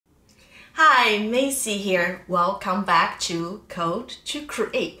Hi, Macy here. Welcome back to Code to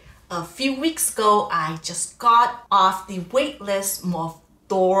Create. A few weeks ago, I just got off the waitlist of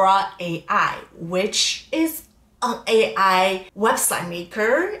Dora AI, which is an AI website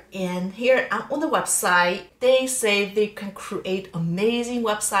maker. And here on the website, they say they can create amazing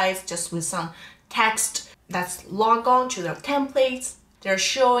websites just with some text. Let's log on to their templates. They're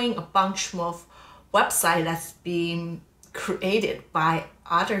showing a bunch of websites that's being created by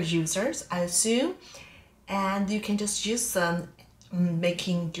other users, I assume, and you can just use them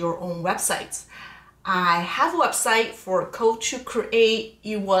making your own websites. I have a website for Code to Create.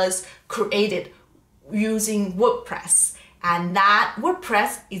 It was created using WordPress, and that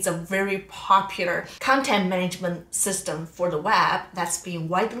WordPress is a very popular content management system for the web that's being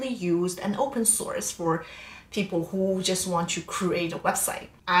widely used and open source for people who just want to create a website.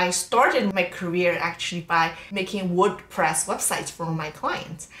 I started my career actually by making WordPress websites for my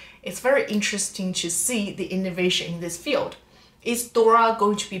clients. It's very interesting to see the innovation in this field. Is Dora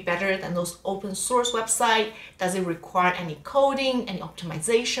going to be better than those open source websites? Does it require any coding, any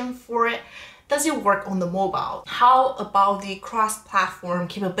optimization for it? Does it work on the mobile? How about the cross-platform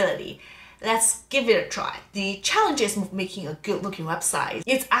capability? Let's give it a try. The challenges of making a good-looking website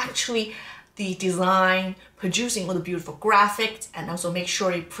is actually the design, producing all the beautiful graphics, and also make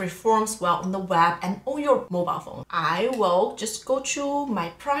sure it performs well on the web and on your mobile phone. I will just go to my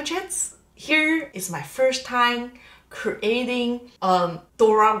projects. Here is my first time creating a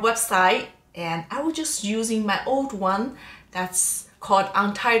Dora website, and I was just using my old one that's called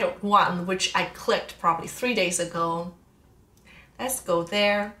Untitled One, which I clicked probably 3 days ago. Let's go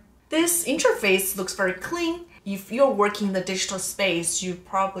there. This interface looks very clean. If you're working in the digital space, you're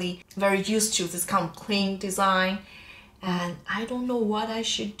probably very used to this kind of clean design. And I don't know what I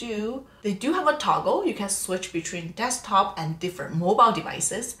should do. They do have a toggle. You can switch between desktop and different mobile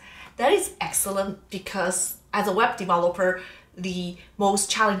devices. That is excellent because as a web developer, the most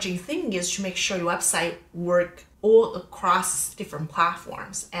challenging thing is to make sure your website works all across different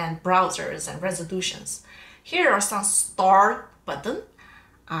platforms and browsers and resolutions. Here are some start buttons.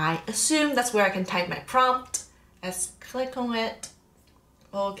 I assume that's where I can type my prompt. Let's click on it.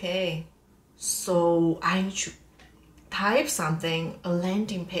 Okay, so I need to type something, a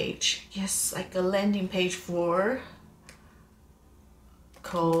landing page. Yes, like a landing page for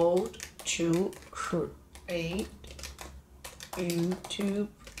Code to Create YouTube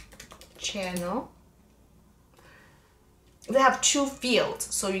channel. They have two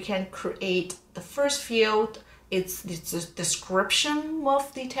fields, so you can create the first field. It's the description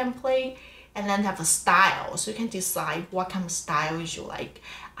of the template, and then have a style, so you can decide what kind of style you like.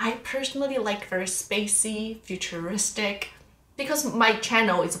 I personally like very spacey, futuristic, because my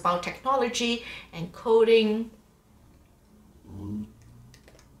channel is about technology and coding.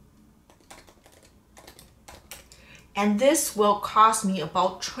 And this will cost me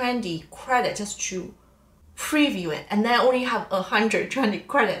about 20 credits just to preview it, and then I only have 120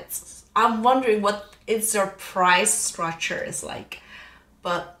 credits. I'm wondering what is their price structure is like,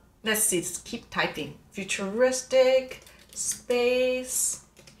 but let's see, just keep typing. Futuristic, space,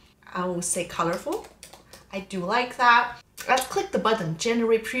 I will say colorful. I do like that. Let's click the button,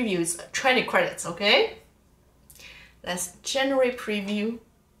 generate preview is 20 credits, okay? Let's generate preview.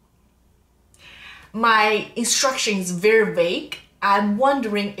 My instruction is very vague. I'm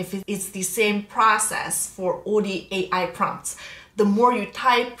wondering if it's the same process for all the AI prompts. The more you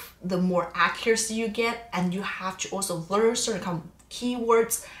type, the more accuracy you get, and you have to also learn certain kind of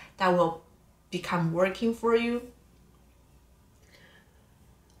keywords that will become working for you.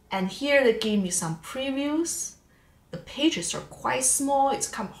 And here they gave me some previews. The pages are quite small. It's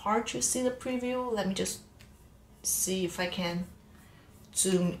kind of hard to see the preview. Let me just see if I can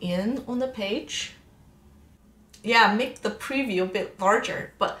zoom in on the page. Yeah, make the preview a bit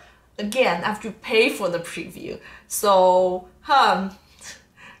larger, but again, I have to pay for the preview. So,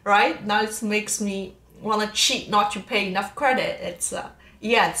 right? Now it makes me want to cheat not to pay enough credit. It's,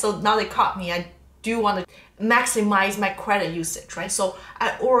 yeah, so now they caught me. I do want to maximize my credit usage, right? So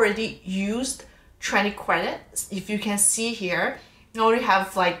I already used 20 credits. If you can see here, I already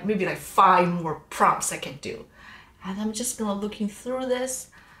have maybe 5 more prompts I can do. And I'm just gonna looking through this.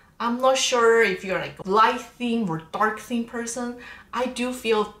 I'm not sure if you're like a light theme or dark theme person. I do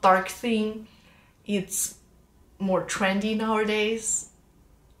feel dark theme, it's more trendy nowadays,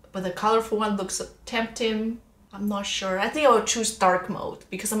 but the colorful one looks tempting. I'm not sure. I think I will choose dark mode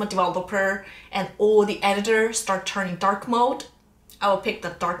because I'm a developer and all the editors start turning dark mode. I will pick the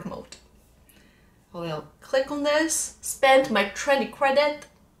dark mode. I will click on this, spend my 20 credit,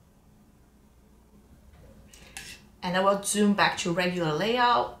 and I will zoom back to regular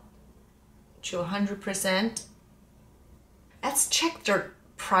layout. to 100%. Let's check their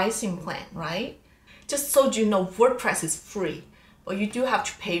pricing plan, right? Just so you know, WordPress is free, but you do have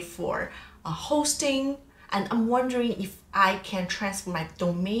to pay for hosting. And I'm wondering if I can transfer my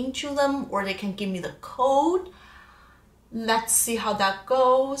domain to them or they can give me the code. Let's see how that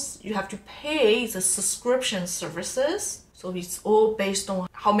goes. You have to pay the subscription services. So it's all based on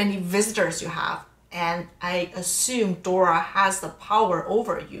how many visitors you have. And I assume Dora has the power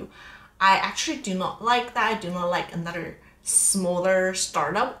over you. I actually do not like that. I do not like another smaller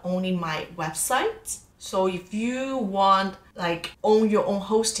startup owning my website. So if you want like own your own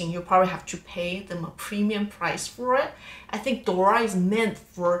hosting, you probably have to pay them a premium price for it. I think Dora is meant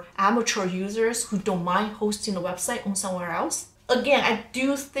for amateur users who don't mind hosting a website on somewhere else. Again, I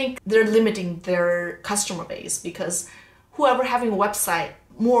do think they're limiting their customer base because whoever having a website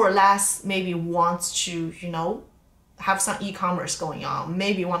more or less maybe wants to, you know, have some e-commerce going on,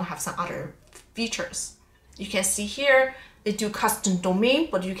 maybe want to have some other features. You can see here, they do custom domain,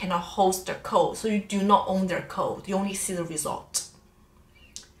 but you cannot host their code. So you do not own their code. You only see the result.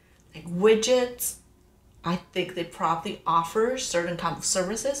 Like widgets, I think they probably offer certain kind of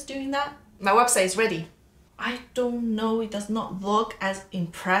services doing that. My website is ready. I don't know, it does not look as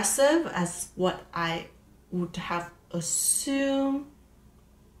impressive as what I would have assumed.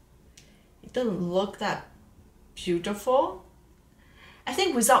 It doesn't look that beautiful. I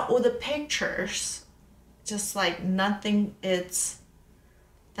think without all the pictures, just like nothing is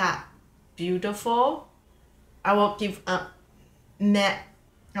that beautiful. I will give a meh.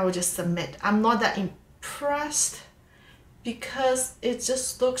 I will just submit. I'm not that impressed because it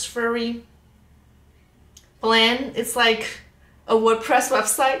just looks very bland. It's like a WordPress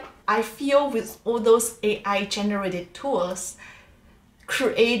website. I feel with all those AI generated tools,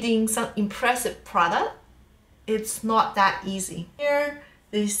 creating some impressive product, it's not that easy. Here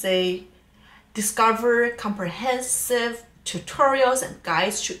they say, discover comprehensive tutorials and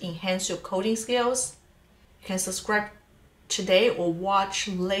guides to enhance your coding skills. You can subscribe today or watch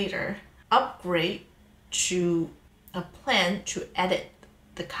later. Upgrade to a plan to edit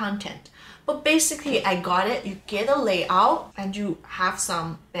the content. But basically I got it. You get a layout and you have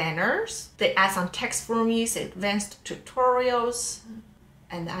some banners. They add some text for me, say advanced tutorials,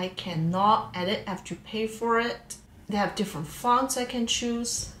 and I cannot edit, I have to pay for it. They have different fonts I can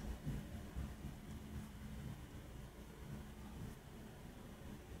choose.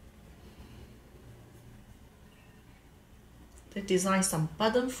 They designed some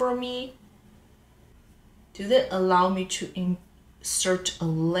button for me. Do they allow me to insert a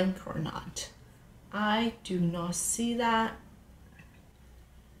link or not? I do not see that.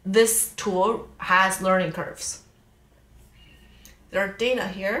 This tool has learning curves. There are data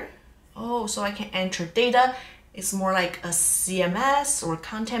here. Oh, so I can enter data. It's more like a CMS or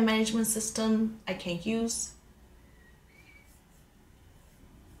content management system I can use.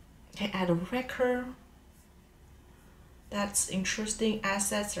 I can add a record. That's interesting.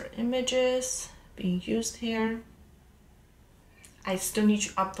 Assets or images being used here. I still need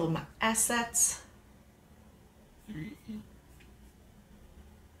to upload my assets.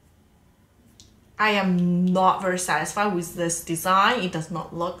 I am not very satisfied with this design. It does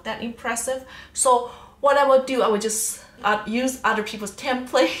not look that impressive. So what I will do, I will just use other people's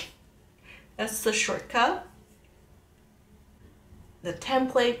template. That's the shortcut. The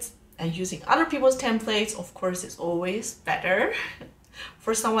templates and using other people's templates, of course, is always better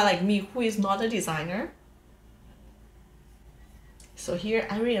for someone like me who is not a designer. So here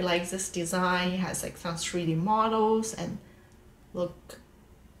I really like this design. It has like some 3D models and look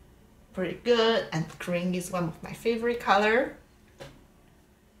pretty good, and green is one of my favorite color.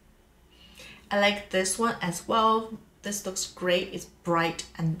 I like this one as well. This looks great. It's bright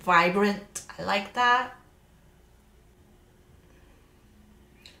and vibrant. I like that.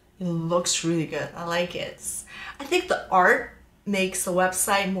 It looks really good. I like it. I think the art makes the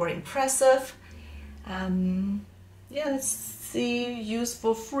website more impressive. Yeah, let's see. Use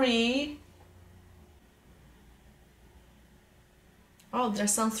for free. Oh,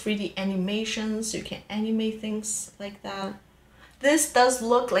 there's some 3D animations. You can animate things like that. This does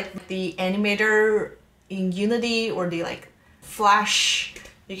look like the animator in Unity or the like Flash.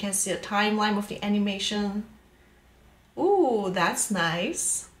 You can see a timeline of the animation. Ooh, that's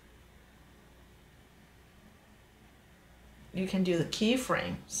nice. You can do the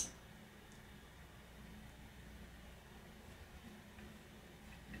keyframes.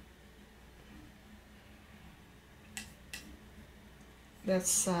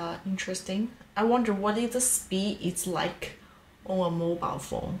 That's interesting. I wonder what is the speed it's like on a mobile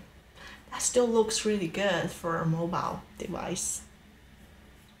phone. That still looks really good for a mobile device.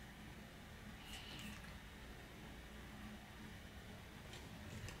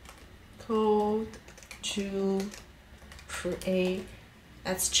 code to create.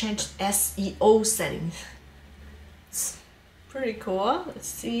 Let's change SEO settings. It's pretty cool. Let's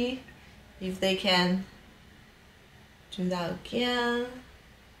see if they can do that again.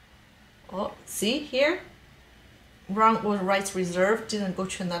 Oh, see here? Run or rights reserved, didn't go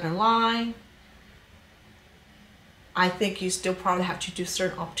to another line. I think you still probably have to do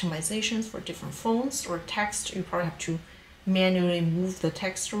certain optimizations for different phones or text. You probably have to manually move the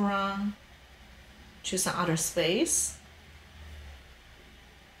text around to some other space.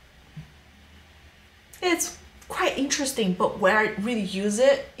 It's quite interesting, but where I really use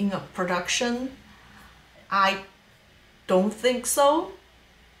it in a production, I don't think so,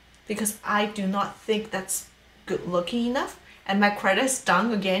 because I do not think that's good looking enough. And my credit is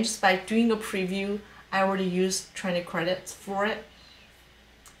done again just by doing a preview. I already used 20 credits for it.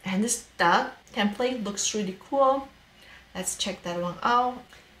 And this duck template looks really cool. Let's check that one out.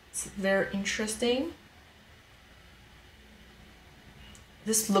 It's very interesting.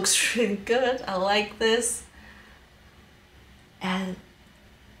 This looks really good. I like this. And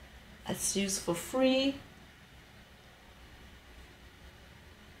let's use for free.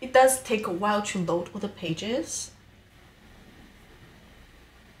 It does take a while to load all the pages.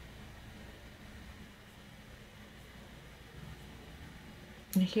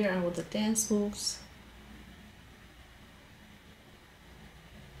 And here are all the dance moves.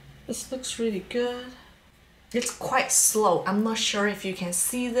 This looks really good. It's quite slow. I'm not sure if you can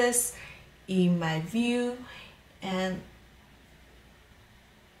see this in my view. And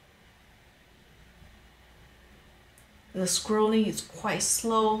the scrolling is quite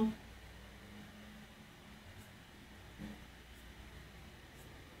slow.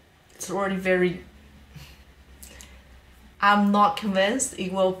 It's already very... I'm not convinced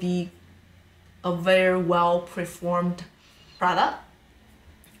it will be a very well performed product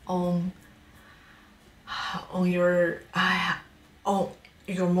on your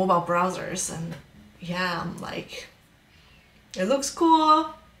mobile browsers. And yeah, I'm like, it looks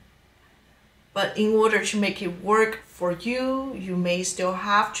cool, but in order to make it work for you, you may still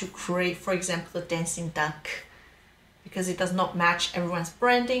have to create, for example, the dancing duck, because it does not match everyone's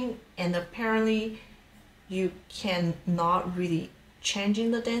branding, and apparently you cannot really change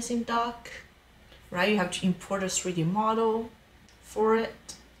in the dancing duck, right? You have to import a 3D model for it,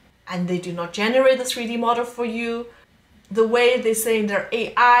 and they do not generate the 3D model for you. The way they say in their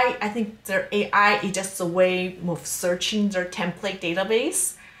AI, I think their AI is just a way of searching their template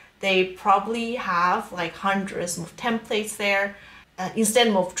database. They probably have like hundreds of templates there. Instead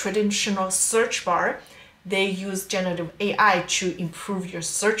of traditional search bar, they use generative AI to improve your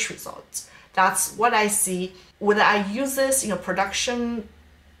search results. That's what I see. Would I use this in a production?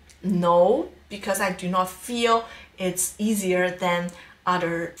 No, because I do not feel it's easier than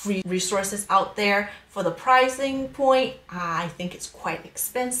other free resources out there. For the pricing point, I think it's quite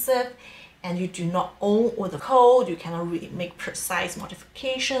expensive, and you do not own all the code. You cannot really make precise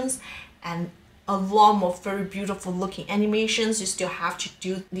modifications, and a lot of very beautiful looking animations, you still have to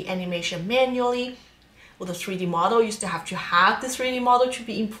do the animation manually. With a 3D model, you still have to have the 3D model to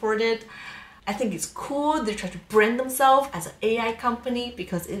be imported. I think it's cool. They try to brand themselves as an AI company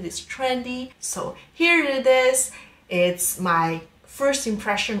because it is trendy. So here it is. It's my first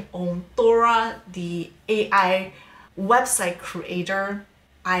impression on Dora, the AI website creator.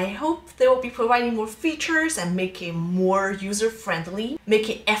 I hope they will be providing more features and make it more user-friendly, make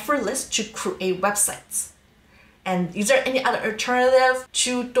it effortless to create websites. And is there any other alternative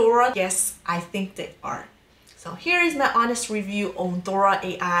to Dora? Yes, I think they are. So here is my honest review on Dora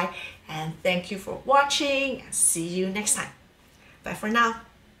AI, and thank you for watching, and see you next time. Bye for now.